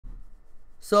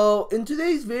So in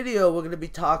today's video, we're going to be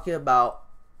talking about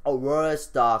Aurora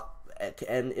stock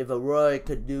and if Aurora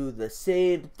could do the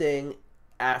same thing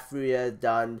Aphria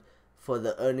done for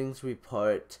the earnings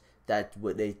report that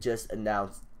they just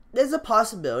announced. There's a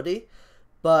possibility,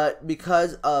 but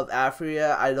because of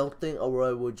Aphria, I don't think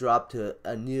Aurora will drop to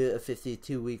a near a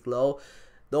 52-week low.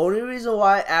 The only reason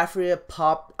why Aphria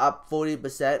popped up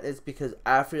 40% is because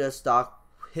Aphria stock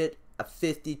hit a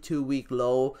 52-week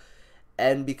low,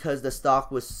 and because the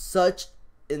stock was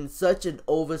in such an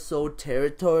oversold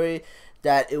territory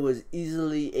that it was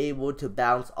easily able to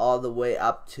bounce all the way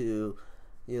up to,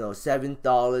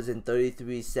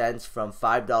 $7.33 from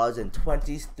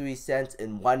 $5.23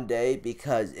 in one day,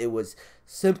 because it was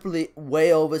simply way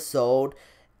oversold,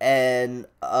 and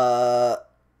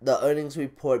the earnings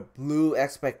report blew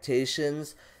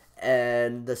expectations,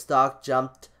 and the stock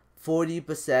jumped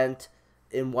 40%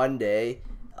 in one day.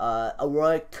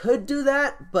 Aurora could do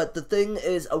that, but the thing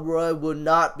is, Aurora will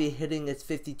not be hitting its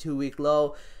 52-week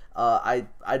low. I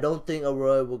don't think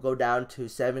Aurora will go down to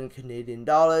 7 Canadian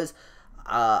dollars.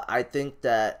 I think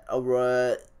that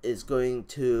Aurora is going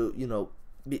to,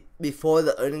 before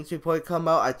the earnings report come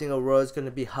out, I think Aurora is going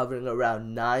to be hovering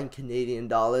around 9 Canadian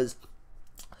dollars.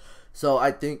 So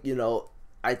I think,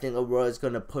 Aurora is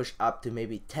going to push up to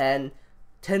maybe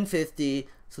 10.50.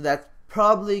 So that's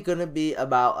probably going to be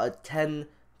about a 10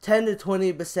 to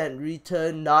 20%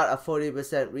 return, not a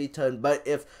 40% return. But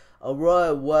if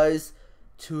Aurora was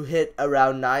to hit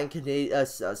around 7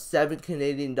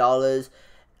 Canadian dollars,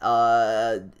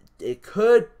 it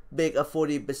could make a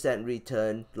 40%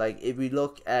 return. Like if we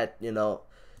look at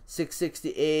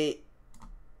 668,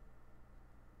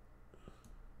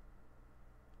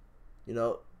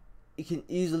 you can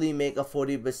easily make a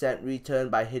 40% return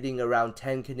by hitting around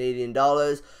 10 Canadian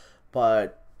dollars.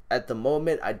 But at the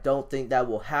moment, I don't think that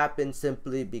will happen,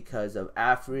 simply because of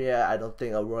Aphria. I don't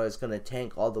think Aurora is going to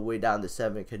tank all the way down to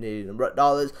 7 Canadian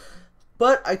dollars.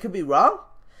 But I could be wrong.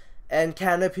 And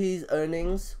Canopy's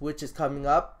earnings, which is coming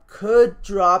up, could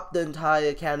drop the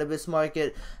entire cannabis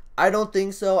market. I don't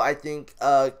think so. I think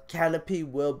Canopy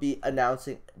will be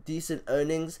announcing decent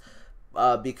earnings,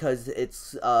 because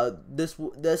it's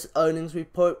this earnings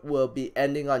report will be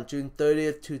ending on June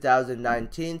 30th,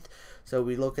 2019. So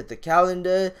we look at the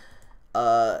calendar.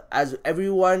 As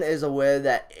everyone is aware,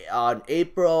 that on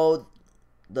April,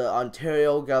 the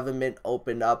Ontario government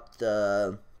opened up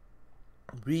the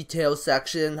retail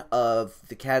section of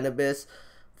the cannabis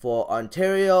for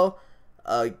Ontario.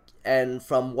 And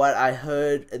from what I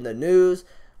heard in the news,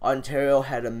 Ontario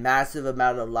had a massive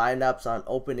amount of lineups on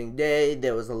opening day.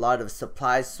 There was a lot of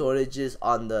supply shortages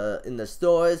in the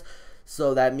stores.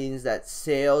 So that means that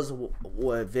sales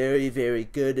were very, very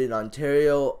good in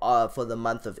Ontario for the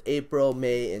month of April,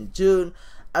 May, and June.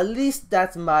 At least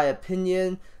that's my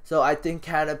opinion. So I think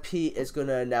Canopy is going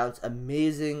to announce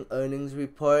amazing earnings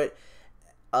report.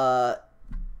 They're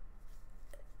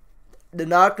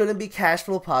not going to be cash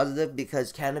flow positive,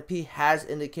 because Canopy has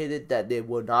indicated that they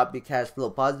will not be cash flow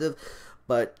positive.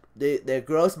 But their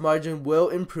gross margin will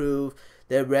improve.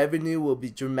 Their revenue will be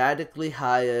dramatically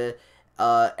higher.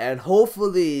 And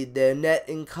hopefully their net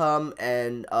income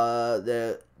and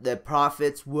their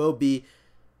profits will be,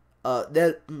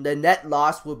 their net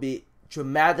loss will be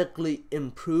dramatically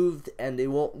improved, and they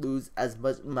won't lose as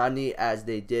much money as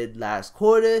they did last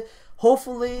quarter,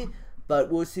 hopefully. But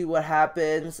we'll see what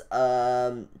happens.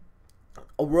 Aurora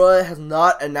has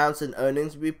not announced an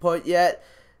earnings report yet.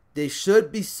 They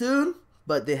should be soon,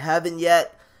 but they haven't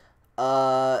yet.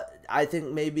 I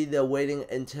think maybe they're waiting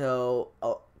until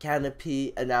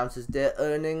Canopy announces their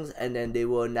earnings, and then they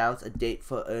will announce a date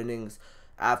for earnings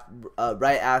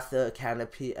right after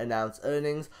Canopy announce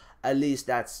earnings. At least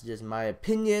that's just my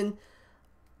opinion.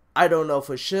 I don't know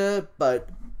for sure, but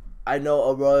I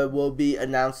know Aurora will be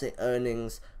announcing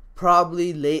earnings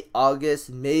probably late August,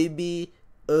 maybe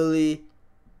early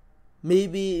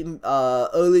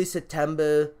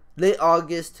September. Late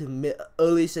August to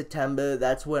early September.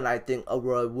 That's when I think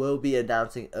Aurora will be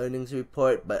announcing earnings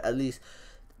report. But at least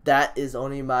that is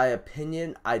only my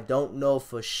opinion. I don't know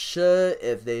for sure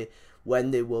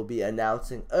when they will be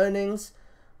announcing earnings.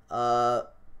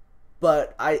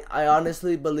 But I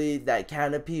honestly believe that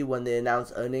Canopy, when they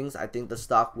announce earnings, I think the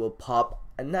stock will pop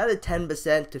another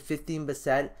 10% to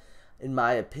 15%, in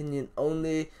my opinion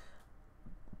only.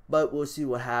 But we'll see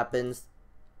what happens.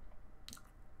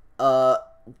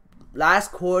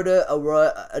 Last quarter,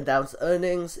 Aurora announced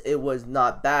earnings. It was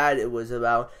not bad. It was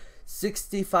about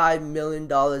 $65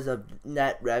 million of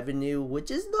net revenue,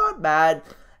 which is not bad.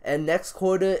 And next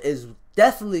quarter is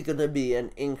definitely going to be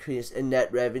an increase in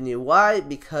net revenue. Why?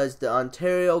 Because the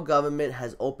Ontario government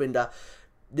has opened up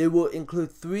they will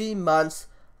include 3 months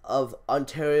of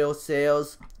Ontario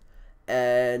sales,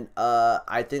 and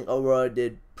I think Aurora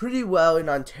did pretty well in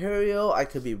Ontario. I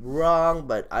could be wrong,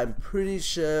 but I'm pretty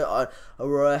sure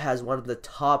Aurora has one of the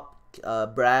top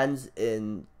brands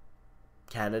in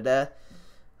Canada.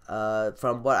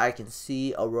 From what I can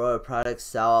see, Aurora products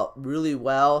sell out really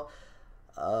well.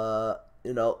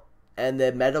 You know, and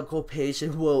the medical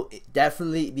patient will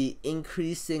definitely be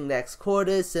increasing next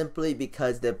quarter, simply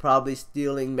because they're probably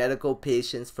stealing medical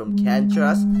patients from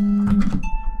CanTrust.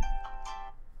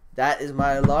 That is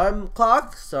my alarm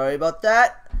clock. Sorry about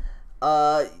that.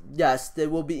 Yes, they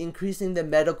will be increasing the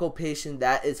medical patient.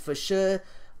 That is for sure.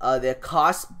 Their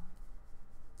cash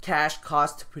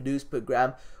cost to produce per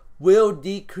gram will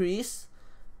decrease.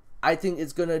 I think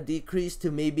it's gonna decrease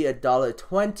to maybe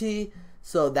 $1.20.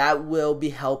 So that will be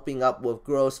helping up with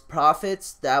gross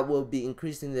profits. That will be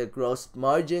increasing their gross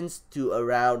margins to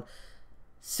around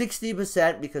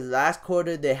 60%, because last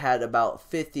quarter they had about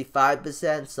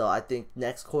 55%. So I think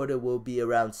next quarter will be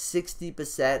around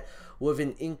 60%, with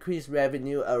an increased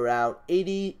revenue around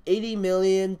 80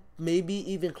 million, maybe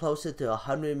even closer to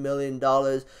 $100 million,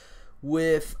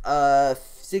 with a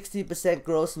 60%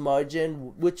 gross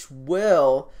margin, which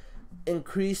will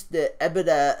increase the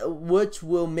EBITDA, which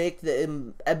will make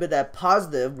the EBITDA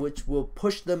positive, which will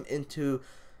push them into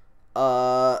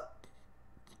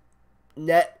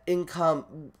net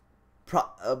income,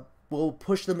 will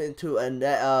push them into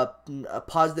a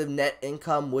positive net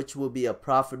income, which will be a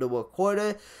profitable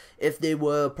quarter. If they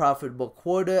were a profitable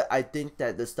quarter, I think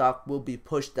that the stock will be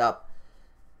pushed up,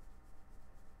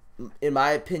 in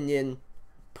my opinion,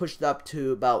 pushed up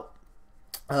to about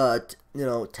you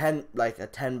know,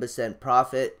 10%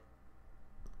 profit.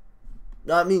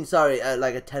 No, I mean, sorry,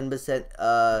 like a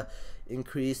 10%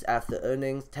 increase after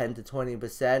earnings, 10 to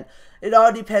 20%. It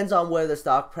all depends on where the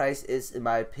stock price is, in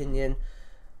my opinion.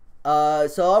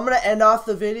 So I'm gonna end off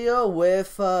the video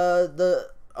with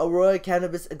the Aurora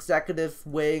Cannabis executive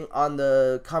weighing on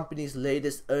the company's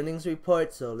latest earnings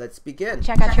report. So let's begin.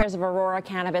 Check out shares of Aurora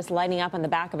Cannabis lighting up on the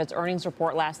back of its earnings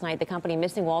report last night. The company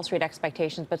missing Wall Street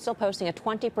expectations, but still posting a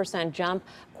 20% jump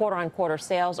quarter-on-quarter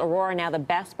sales. Aurora now the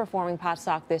best performing pot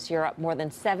stock this year, up more than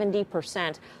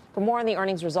 70%. For more on the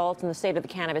earnings results and the state of the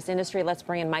cannabis industry, let's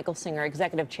bring in Michael Singer,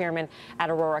 executive chairman at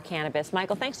Aurora Cannabis.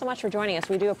 Michael, thanks so much for joining us.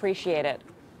 We do appreciate it.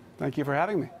 Thank you for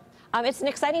having me. It's an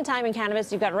exciting time in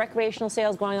cannabis. You've got recreational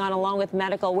sales going on along with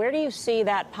medical. Where do you see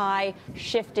that pie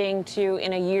shifting to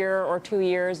in a year or 2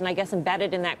 years? And I guess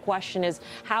embedded in that question is,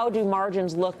 how do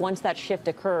margins look once that shift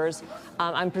occurs?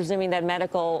 I'm presuming that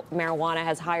medical marijuana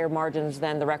has higher margins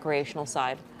than the recreational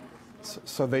side.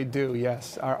 So they do,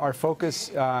 yes. Our focus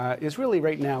is really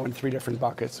right now in 3 different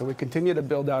buckets. So we continue to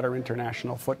build out our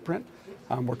international footprint.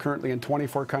 We're currently in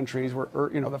 24 countries. We're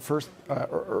the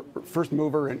first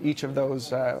mover in each of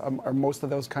those, or most of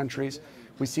those countries.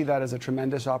 We see that as a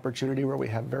tremendous opportunity where we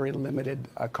have very limited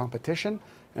competition.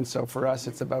 And so for us,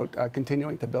 it's about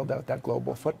continuing to build out that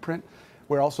global footprint.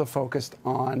 We're also focused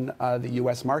on the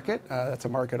U.S. market. That's a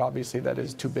market, obviously, that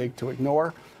is too big to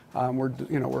ignore. We're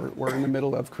in the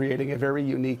middle of creating a very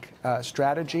unique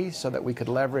strategy so that we could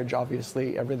leverage,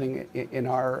 obviously, everything in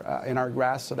our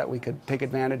grasp, so that we could take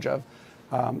advantage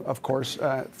of course,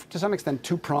 to some extent,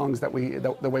 2 prongs that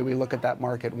the way we look at that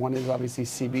market. One is obviously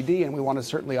CBD, and we want to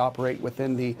certainly operate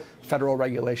within the federal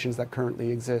regulations that currently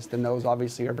exist, and those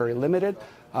obviously are very limited.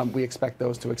 We expect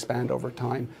those to expand over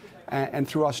time. And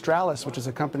through Australis, which is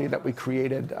a company that we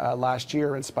created last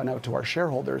year and spun out to our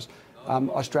shareholders,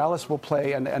 Australis will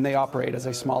play, and they operate as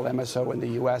a small MSO in the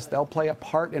U.S. They'll play a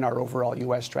part in our overall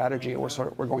U.S. strategy, and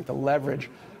we're going to leverage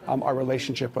our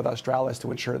relationship with Australis to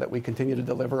ensure that we continue to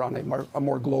deliver on a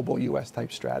more global U.S.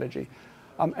 type strategy.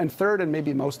 And third, and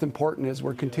maybe most important, is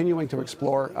we're continuing to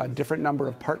explore a different number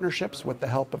of partnerships with the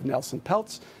help of Nelson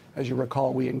Peltz. As you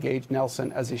recall, we engaged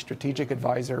Nelson as a strategic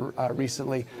advisor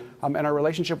recently, and our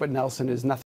relationship with Nelson is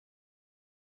nothing.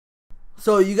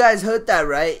 So you guys heard that,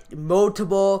 right?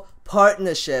 Multiple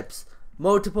partnerships.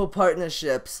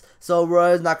 So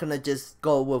Aurora's not going to just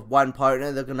go with one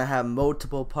partner. They're going to have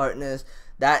multiple partners.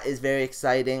 That is very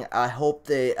exciting. I hope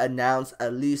they announce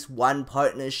at least one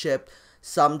partnership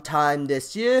sometime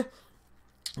this year,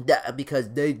 because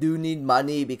they do need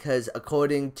money, because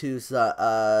according to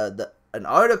an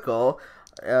article,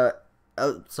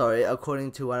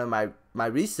 according to one of my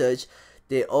research,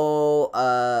 they owe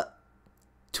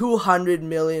 $200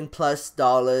 million plus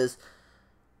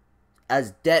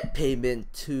as debt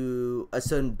payment to a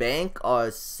certain bank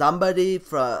or somebody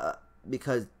from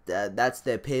because that's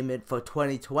their payment for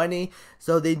 2020.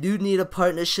 So they do need a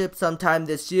partnership sometime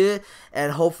this year,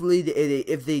 and hopefully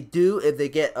if they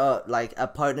get like a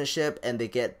partnership and they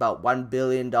get about $1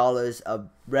 billion of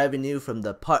revenue from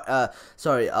the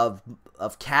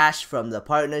of cash from the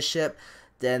partnership,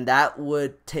 then that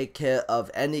would take care of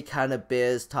any kind of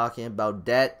bears talking about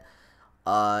debt,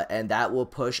 and that will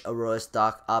push Aurora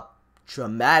stock up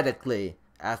dramatically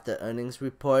after earnings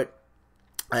report.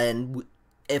 And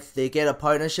if they get a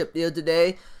partnership deal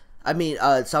today, I mean,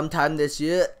 sometime this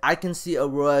year, I can see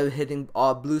Aurora hitting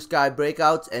all blue sky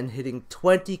breakouts and hitting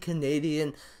 20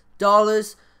 Canadian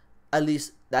dollars. At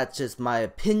least that's just my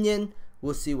opinion.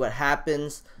 We'll see what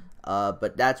happens.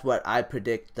 But that's what I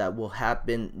predict that will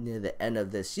happen near the end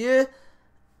of this year.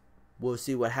 We'll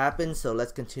see what happens. So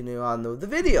let's continue on with the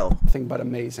video. Nothing but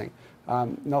amazing.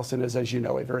 Nelson is, as you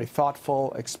know, a very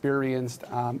thoughtful, experienced,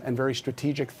 and very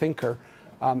strategic thinker.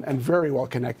 And very well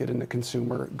connected in the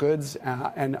consumer goods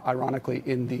and ironically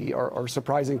in the, or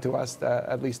surprising to us,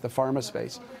 at least the pharma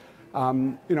space.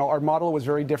 You know, our model was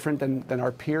very different than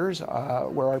our peers,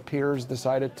 where our peers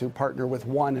decided to partner with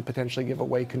one and potentially give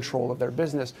away control of their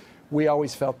business. We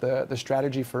always felt the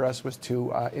strategy for us was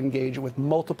to engage with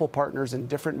multiple partners in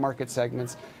different market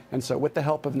segments. And so with the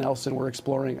help of Nelson, we're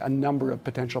exploring a number of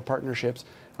potential partnerships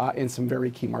in some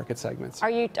very key market segments. Are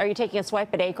you taking a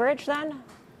swipe at acreage then?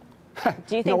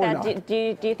 Do you think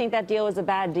do you think that deal was a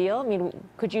bad deal? I mean,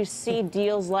 could you see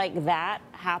deals like that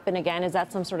happen again? Is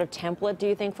that some sort of template, do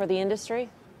you think, for the industry?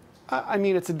 I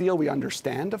mean, it's a deal we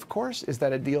understand, of course. Is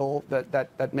that a deal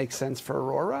that makes sense for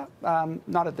Aurora?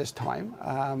 Not at this time.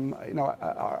 You know,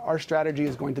 our strategy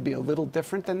is going to be a little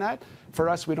different than that. For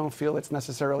us, we don't feel it's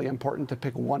necessarily important to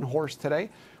pick one horse today.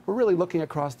 We're really looking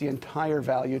across the entire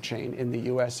value chain in the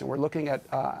U.S., and we're looking at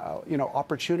you know,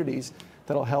 opportunities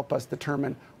that'll help us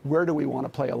determine where do we want to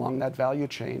play along that value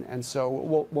chain. And so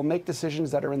we'll make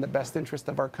decisions that are in the best interest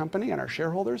of our company and our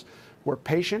shareholders. We're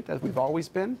patient, as we've always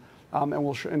been, and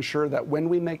we'll ensure that when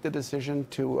we make the decision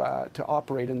to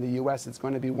operate in the U.S., it's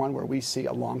going to be one where we see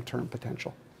a long-term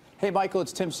potential. Hey, Michael,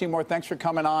 it's Tim Seymour. Thanks for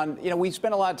coming on. You know, we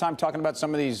spent a lot of time talking about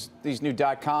some of these new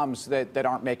 .coms that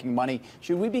aren't making money.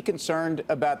 Should we be concerned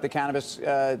about the cannabis,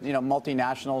 you know,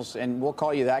 multinationals, and we'll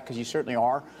call you that because you certainly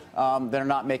are, that are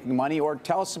not making money? Or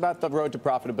tell us about the road to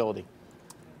profitability.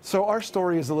 So our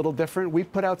story is a little different. We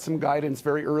put out some guidance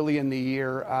very early in the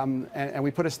year, and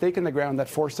we put a stake in the ground that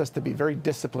forced us to be very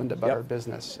disciplined about our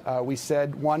business. We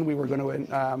said, one, we were going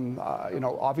to, you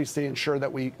know, obviously ensure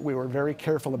that we were very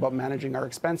careful about managing our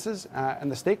expenses.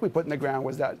 And the stake we put in the ground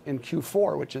was that in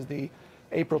Q4, which is the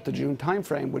April to June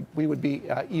timeframe, we would be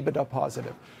EBITDA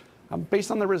positive.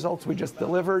 Based on the results we just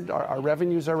delivered, our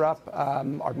revenues are up,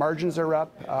 our margins are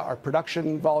up, our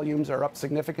production volumes are up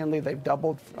significantly. They've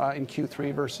doubled in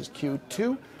Q3 versus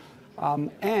Q2.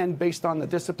 And based on the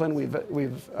discipline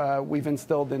we've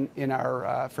instilled in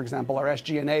our, for example, our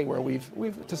SG&A, where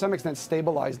we've to some extent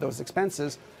stabilized those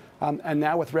expenses, and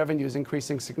now with revenues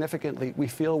increasing significantly, we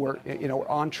feel we're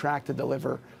on track to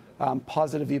deliver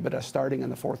positive EBITDA starting in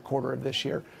the fourth quarter of this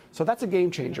year. So that's a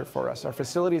game changer for us. Our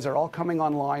facilities are all coming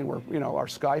online. Our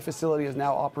Sky facility is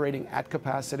now operating at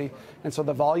capacity. And so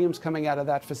the volumes coming out of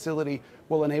that facility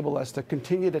will enable us to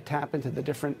continue to tap into the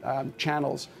different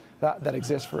channels that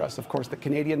exist for us. Of course, the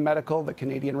Canadian medical, the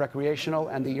Canadian recreational,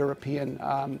 and the European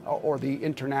or the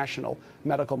international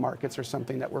medical markets are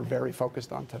something that we're very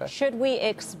focused on today. Should we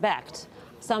expect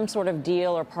some sort of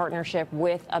deal or partnership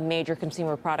with a major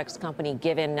consumer products company,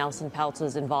 given Nelson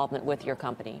Peltz's involvement with your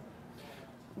company?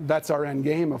 That's our end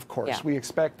game, of course. Yeah. We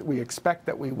expect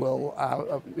that we will,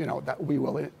 that we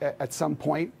will at some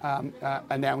point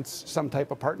announce some type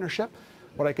of partnership.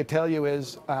 What I could tell you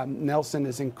is Nelson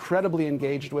is incredibly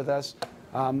engaged with us,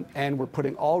 and we're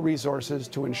putting all resources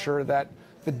to ensure that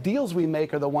the deals we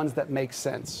make are the ones that make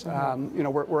sense.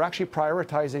 We're actually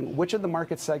prioritizing which of the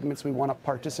market segments we want to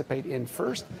participate in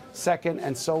first, second,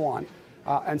 and so on.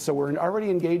 And so we're already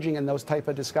engaging in those type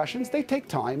of discussions. They take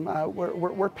time.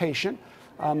 We're patient,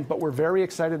 but we're very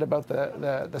excited about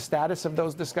the status of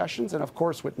those discussions. And of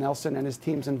course, with Nelson and his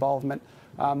team's involvement,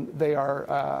 they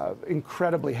are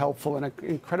incredibly helpful and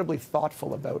incredibly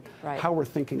thoughtful about how we're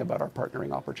thinking about our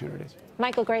partnering opportunities.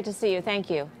 Michael, great to see you.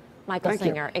 Thank you. Michael Thank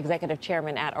Singer, Executive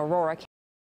Chairman at Aurora.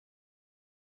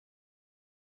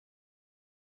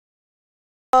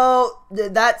 So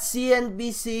that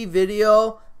CNBC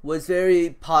video was very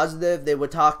positive. They were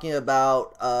talking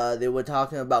about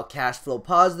cash flow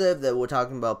positive. They were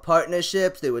talking about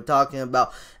partnerships. They were talking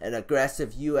about an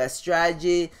aggressive U.S.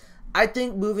 strategy. I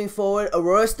think moving forward,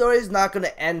 Aurora's story is not going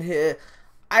to end here.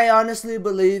 I honestly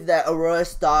believe that Aurora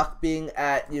stock being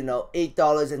at,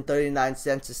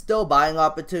 $8.39 is still a buying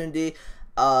opportunity.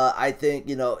 I think,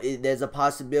 there's a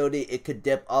possibility it could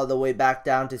dip all the way back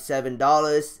down to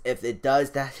 $7. If it does,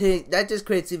 that just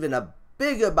creates even a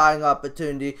bigger buying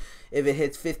opportunity if it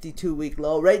hits 52-week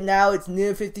low. Right now, it's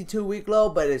near 52-week low,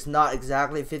 but it's not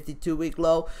exactly 52-week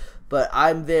low. But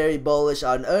I'm very bullish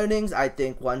on earnings. I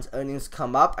think once earnings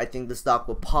come up, I think the stock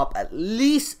will pop at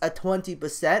least a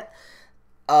 20%.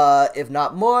 If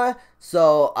not more.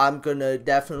 So I'm gonna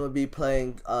definitely be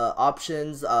playing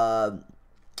options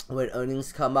when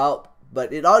earnings come out.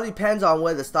 But it all depends on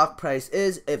where the stock price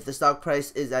is. If the stock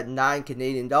price is at 9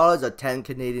 Canadian dollars or 10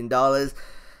 Canadian dollars,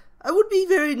 I would be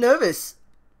very nervous.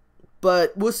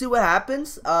 But we'll see what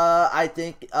happens. I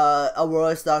think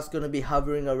Aurora stock's gonna be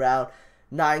hovering around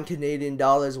 9 Canadian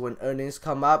dollars when earnings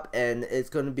come up, and it's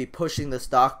gonna be pushing the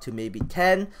stock to maybe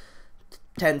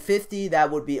 10.50.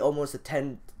 That would be almost a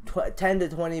 10 to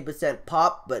 20%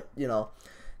 pop, but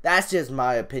that's just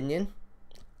my opinion.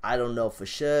 I don't know for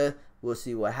sure. We'll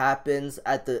see what happens.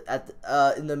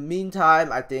 In the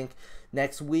meantime, I think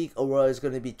next week Aurora is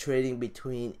going to be trading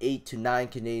between 8 to 9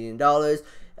 Canadian dollars.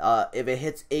 If it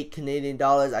hits 8 Canadian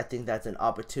dollars, I think that's an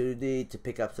opportunity to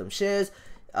pick up some shares.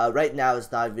 Right now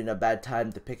it's not even a bad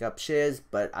time to pick up shares,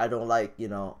 but I don't like,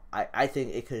 I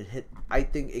think it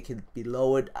could be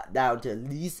lowered down to at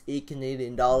least 8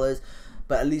 Canadian dollars,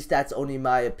 but at least that's only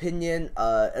my opinion.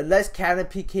 Unless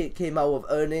Canopy came out with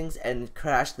earnings and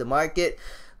crashed the market,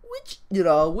 which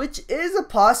is a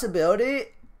possibility.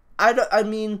 I don't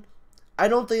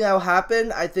think that'll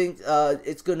happen. I think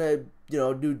it's gonna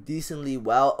do decently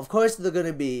well. Of course they're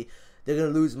gonna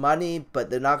lose money, but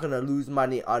they're not gonna lose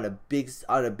money on a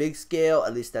big scale.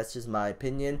 At least that's just my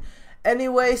opinion.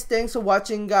 Anyways, thanks for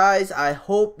watching, guys. I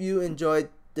hope you enjoyed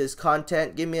this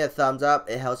content. Give me a thumbs up,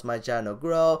 it helps my channel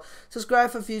grow.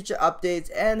 Subscribe for future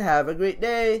updates, and have a great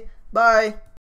day. Bye.